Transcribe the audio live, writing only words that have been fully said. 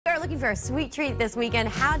looking for a sweet treat this weekend,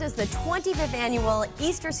 how does the 25th annual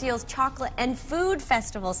Easterseals Chocolate and Food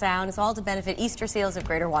Festival sound? It's all to benefit Easterseals of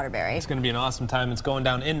Greater Waterbury. It's going to be an awesome time. It's going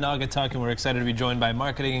down in Naugatuck, and we're excited to be joined by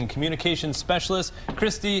Marketing and Communications Specialist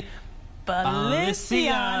Christy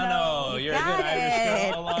Baliciano. You're a good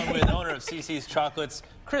Irish girl, along with owner of CC's Chocolates,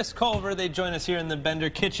 Chris Culver. They join us here in the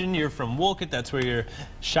Bender Kitchen. You're from Wolcott. That's where your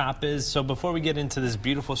shop is. So before we get into this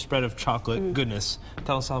beautiful spread of chocolate goodness,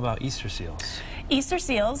 tell us all about Easterseals.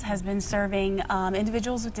 Easterseals has been serving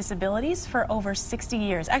individuals with disabilities for over 60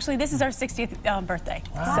 years. Actually, this is our 60th birthday.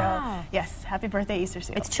 Wow. So, yes, happy birthday,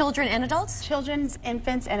 Easterseals. It's children and adults? Children's,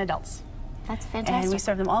 infants, and adults. That's fantastic. And we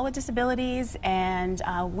serve them all with disabilities, and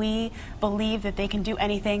we believe that they can do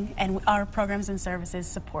anything, and our programs and services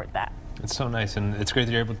support that. It's so nice, and it's great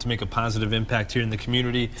that you're able to make a positive impact here in the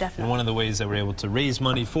community. Definitely. And one of the ways that we're able to raise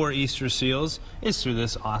money for Easterseals is through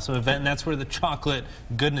this awesome event, and that's where the chocolate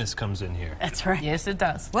goodness comes in here. That's right. Yes, it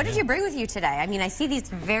does. What did you bring with you today? I mean, I see these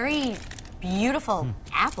very beautiful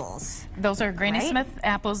apples. Those are Granny Smith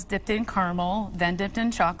apples dipped in caramel, then dipped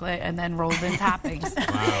in chocolate, and then rolled in toppings.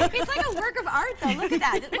 Wow. It's like a work of art, though. Look at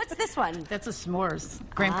that. What's this one? That's a s'mores.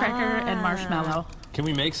 Graham cracker and marshmallow. Can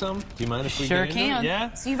we make some? Do you mind if we Sure get into can. it?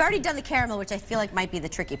 Yeah? So you've already done the caramel, which I feel like might be the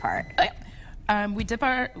tricky part.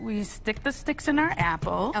 We stick the sticks in our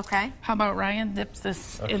apple. Okay. How about Ryan dips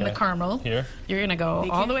this in the caramel? Here. You're gonna go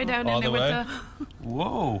all the way down in there with the.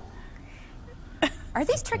 Whoa. Are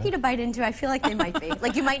these tricky to bite into? I feel like they might be.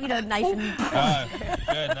 Like you might need a knife and...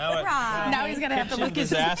 Good. Now he's gonna have to lick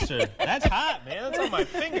his. Disaster. That's hot, man. That's on my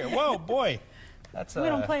finger. Whoa, boy. That's We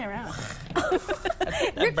don't play around.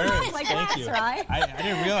 That burns. like Thank that, you. right? I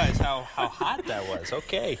didn't realize how hot that was.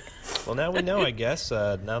 Okay. Well, now we know, I guess,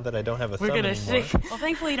 now that I don't have a thumb anymore. Well,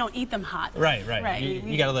 thankfully, you don't eat them hot. Right. Right.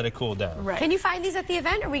 You got to let it cool down. Right. Can you find these at the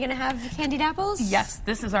event? Are we going to have candied apples? Yes,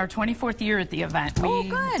 this is our 24th year at the event. Oh, we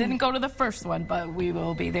good. didn't go to the first one, but we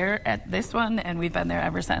will be there at this one, and we've been there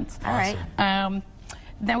ever since. All right.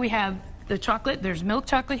 Then we have the chocolate. There's milk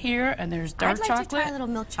chocolate here, and there's dark chocolate. I'd like to try a little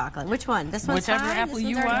milk chocolate. Which one? This one's Whichever fine? apple This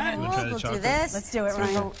you one's already want. cool. We'll do this. Let's do it,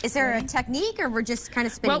 Ryan. Is there a technique, or we're just kind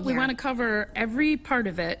of spinning Well, we want to cover every part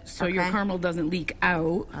of it so your caramel doesn't leak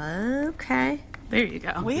out. Okay. There you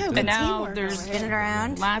go. We have and now teamwork. there's Spin it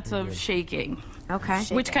around. lots of shaking. Okay.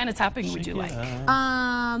 Which kind of topping would you like?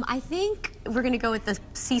 I think we're going to go with the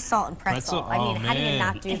sea salt and pretzel. I mean, how do you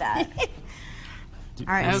not do that?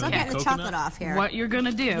 All right, so getting the chocolate off here. What you're going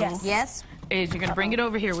to do Yes. is you're going to bring it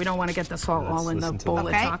over here. We don't want to get the salt all in the bowl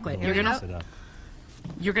of chocolate. You're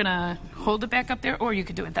going to hold it back up there, or you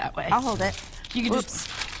could do it that way. I'll hold it. You can just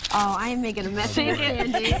Oh, I am making a mess of it,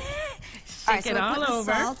 Andy. All right, so it we'll all put the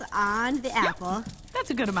over. salt on the apple. That's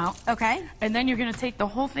a good amount. Okay. And then you're going to take the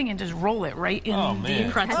whole thing and just roll it right in the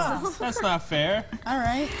pretzel. That's not fair. All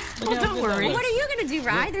right. Well, don't worry. What are you going to do,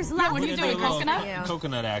 Ryan? There's lots when of you do things a coconut? to do.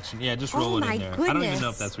 Coconut action. Yeah, just roll it in there. Goodness. I don't even know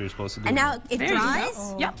if that's what you're supposed to do. And now it There you dries?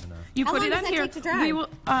 go. Yep. You How put long it does on that here. take to dry? We will,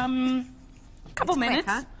 couple Quick, minutes.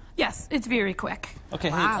 huh? Yes, it's very quick. Okay,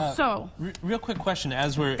 Wow. So, real quick question.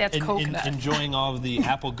 As we're That's coconut. enjoying all of the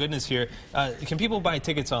apple goodness here, can people buy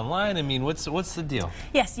tickets online? I mean, what's the deal?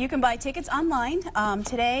 Yes, you can buy tickets online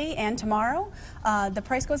today and tomorrow. The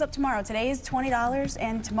price goes up tomorrow. Today is $20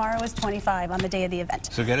 and tomorrow is $25 on the day of the event.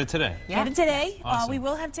 So get it today. Get it today. Awesome. We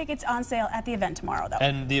will have tickets on sale at the event tomorrow, though.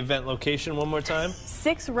 And the event location one more time?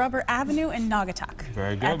 6 Rubber Avenue in Naugatuck.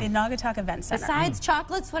 Very good. At the Naugatuck Event Center. Besides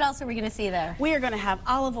chocolates, what else are we going to see there? We are going to have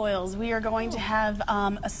olive oils. We are going to have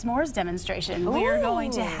a s'mores demonstration. We are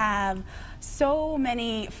going to have so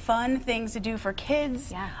many fun things to do for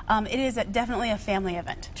kids. Yeah. It is definitely a family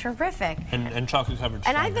event. Terrific. And chocolate covered.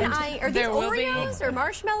 And I've been eyeing, are these There will be- Oreos or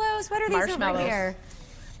marshmallows? What are these over Marshmallows. here?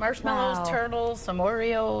 marshmallows, Wow. turtles, some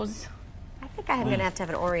Oreos. I think I'm going to have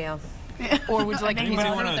an Oreo. Or would you like a piece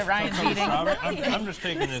of fruit that Ryan's eating? I'm just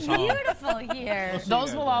taking this home. Beautiful here.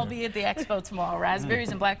 Those will all be at the expo tomorrow. Raspberries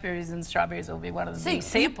and blackberries and strawberries will be one of the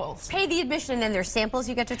samples. Pay the admission and then there's samples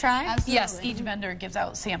you get to try? Absolutely. Yes, each vendor gives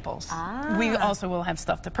out samples. Ah. We also will have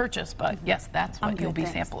stuff to purchase, but yes, that's what you'll be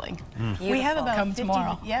sampling. We have about Come 50,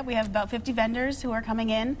 tomorrow. Yeah, we have about 50 vendors who are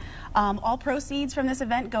coming in. All proceeds from this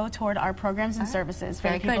event go toward our programs and services for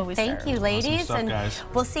Very the people good. we Thank serve. you, ladies. Awesome stuff, and guys.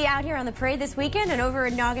 we'll see you out here on the parade this weekend and over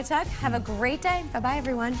in Naugatuck. Have a great day. Bye-bye,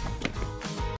 everyone.